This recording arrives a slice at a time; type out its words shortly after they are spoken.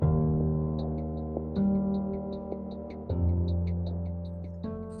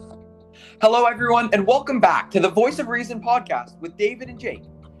Hello, everyone, and welcome back to the Voice of Reason podcast with David and Jake,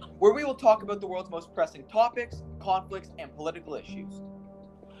 where we will talk about the world's most pressing topics, conflicts, and political issues.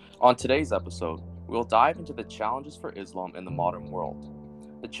 On today's episode, we will dive into the challenges for Islam in the modern world.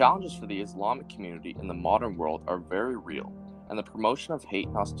 The challenges for the Islamic community in the modern world are very real, and the promotion of hate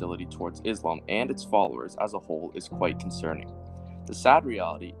and hostility towards Islam and its followers as a whole is quite concerning. The sad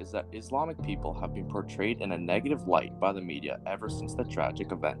reality is that Islamic people have been portrayed in a negative light by the media ever since the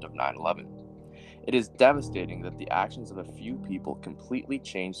tragic event of 9/11. It is devastating that the actions of a few people completely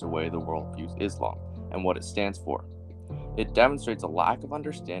change the way the world views Islam and what it stands for. It demonstrates a lack of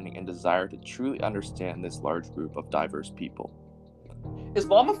understanding and desire to truly understand this large group of diverse people.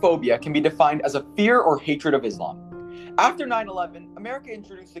 Islamophobia can be defined as a fear or hatred of Islam. After 9/11, America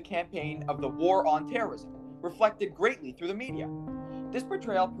introduced the campaign of the War on Terrorism, reflected greatly through the media. This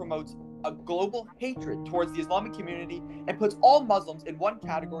portrayal promotes a global hatred towards the Islamic community and puts all Muslims in one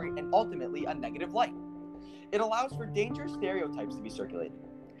category and ultimately a negative light. It allows for dangerous stereotypes to be circulated.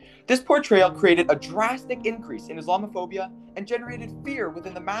 This portrayal created a drastic increase in Islamophobia and generated fear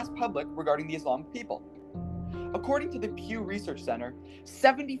within the mass public regarding the Islamic people. According to the Pew Research Center,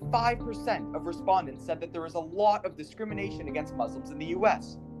 75% of respondents said that there is a lot of discrimination against Muslims in the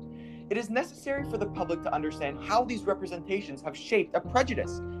US. It is necessary for the public to understand how these representations have shaped a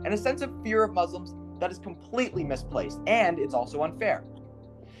prejudice and a sense of fear of Muslims that is completely misplaced, and it's also unfair.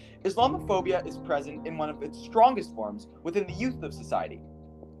 Islamophobia is present in one of its strongest forms within the youth of society,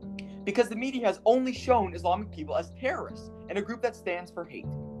 because the media has only shown Islamic people as terrorists and a group that stands for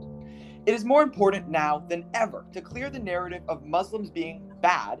hate. It is more important now than ever to clear the narrative of Muslims being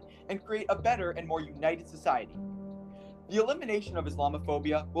bad and create a better and more united society. The elimination of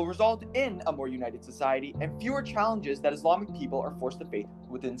Islamophobia will result in a more united society and fewer challenges that Islamic people are forced to face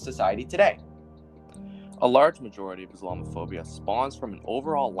within society today. A large majority of Islamophobia spawns from an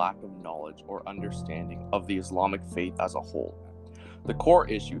overall lack of knowledge or understanding of the Islamic faith as a whole. The core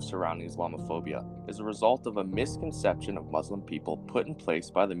issue surrounding Islamophobia is a result of a misconception of Muslim people put in place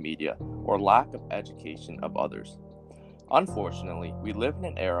by the media or lack of education of others. Unfortunately, we live in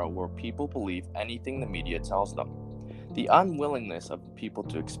an era where people believe anything the media tells them. The unwillingness of people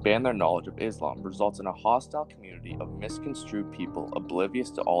to expand their knowledge of Islam results in a hostile community of misconstrued people oblivious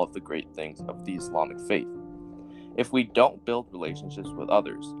to all of the great things of the Islamic faith. If we don't build relationships with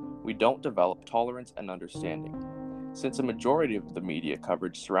others, we don't develop tolerance and understanding. Since a majority of the media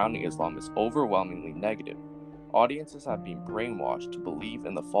coverage surrounding Islam is overwhelmingly negative, audiences have been brainwashed to believe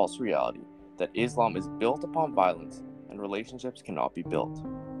in the false reality that Islam is built upon violence and relationships cannot be built.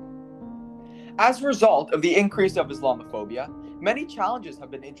 As a result of the increase of Islamophobia, many challenges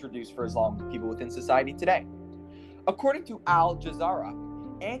have been introduced for Islamic people within society today. According to Al Jazeera,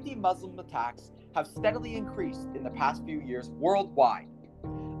 anti-Muslim attacks have steadily increased in the past few years worldwide.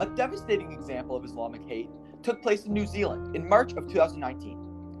 A devastating example of Islamic hate took place in New Zealand in March of 2019.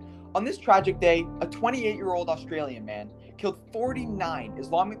 On this tragic day, a 28-year-old Australian man killed 49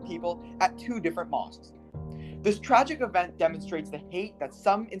 Islamic people at two different mosques. This tragic event demonstrates the hate that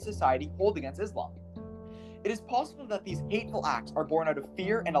some in society hold against Islam. It is possible that these hateful acts are born out of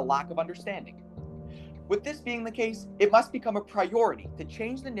fear and a lack of understanding. With this being the case, it must become a priority to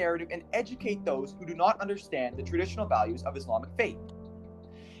change the narrative and educate those who do not understand the traditional values of Islamic faith.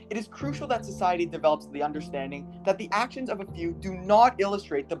 It is crucial that society develops the understanding that the actions of a few do not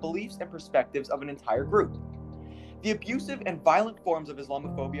illustrate the beliefs and perspectives of an entire group. The abusive and violent forms of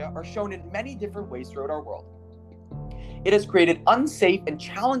Islamophobia are shown in many different ways throughout our world. It has created unsafe and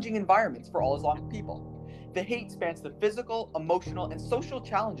challenging environments for all Islamic people. The hate spans the physical, emotional, and social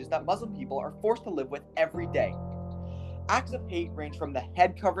challenges that Muslim people are forced to live with every day. Acts of hate range from the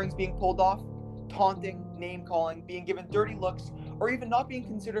head coverings being pulled off, taunting, name-calling, being given dirty looks, or even not being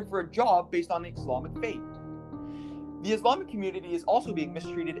considered for a job based on Islamic faith. The Islamic community is also being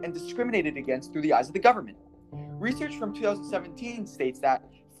mistreated and discriminated against through the eyes of the government. Research from 2017 states that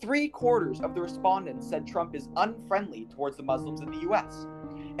 3/4 of the respondents said Trump is unfriendly towards the Muslims in the US,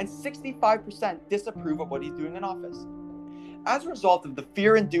 and 65% disapprove of what he's doing in office. As a result of the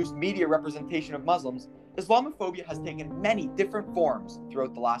fear-induced media representation of Muslims, Islamophobia has taken many different forms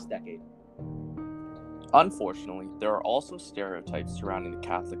throughout the last decade. Unfortunately, there are also stereotypes surrounding the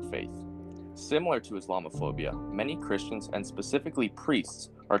Catholic faith. Similar to Islamophobia, many Christians and specifically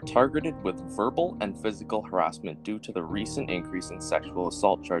priests are targeted with verbal and physical harassment due to the recent increase in sexual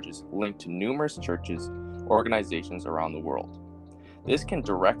assault charges linked to numerous churches, organizations around the world. This can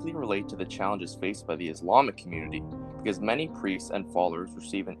directly relate to the challenges faced by the Islamic community because many priests and followers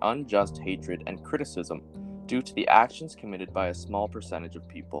receive an unjust hatred and criticism due to the actions committed by a small percentage of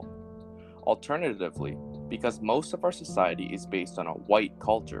people. Alternatively, because most of our society is based on a white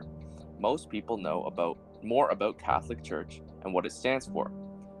culture, most people know more about Catholic Church and what it stands for.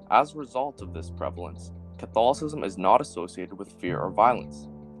 As a result of this prevalence, Catholicism is not associated with fear or violence,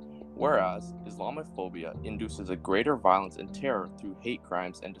 whereas Islamophobia induces a greater violence and terror through hate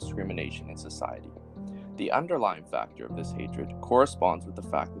crimes and discrimination in society. The underlying factor of this hatred corresponds with the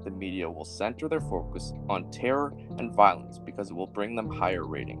fact that the media will center their focus on terror and violence because it will bring them higher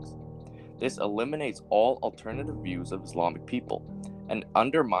ratings. This eliminates all alternative views of Islamic people and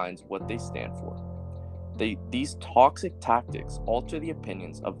undermines what they stand for. These toxic tactics alter the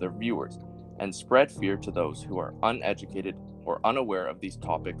opinions of their viewers and spread fear to those who are uneducated or unaware of these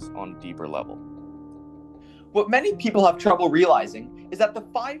topics on a deeper level. What many people have trouble realizing is that the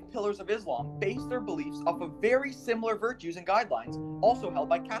 5 pillars of Islam base their beliefs off of very similar virtues and guidelines also held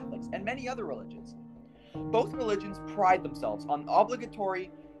by Catholics and many other religions. Both religions pride themselves on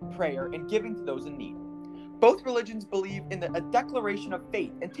obligatory prayer and giving to those in need. Both religions believe in a declaration of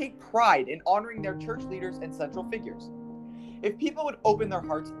faith and take pride in honoring their church leaders and central figures. If people would open their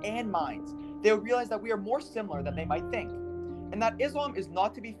hearts and minds, they would realize that we are more similar than they might think, and that Islam is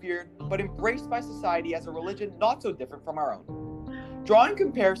not to be feared, but embraced by society as a religion not so different from our own. Drawing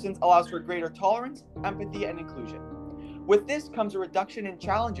comparisons allows for greater tolerance, empathy, and inclusion. With this comes a reduction in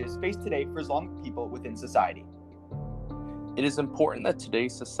challenges faced today for Islamic people within society. It is important that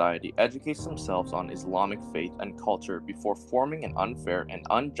today's society educates themselves on Islamic faith and culture before forming an unfair and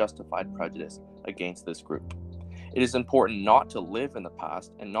unjustified prejudice against this group. It is important not to live in the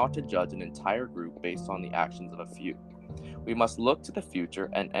past and not to judge an entire group based on the actions of a few. We must look to the future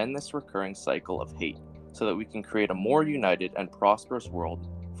and end this recurring cycle of hate so that we can create a more united and prosperous world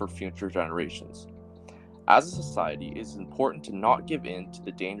for future generations. As a society, it is important to not give in to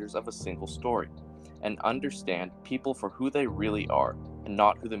the dangers of a single story and understand people for who they really are and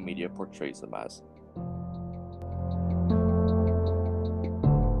not who the media portrays them as.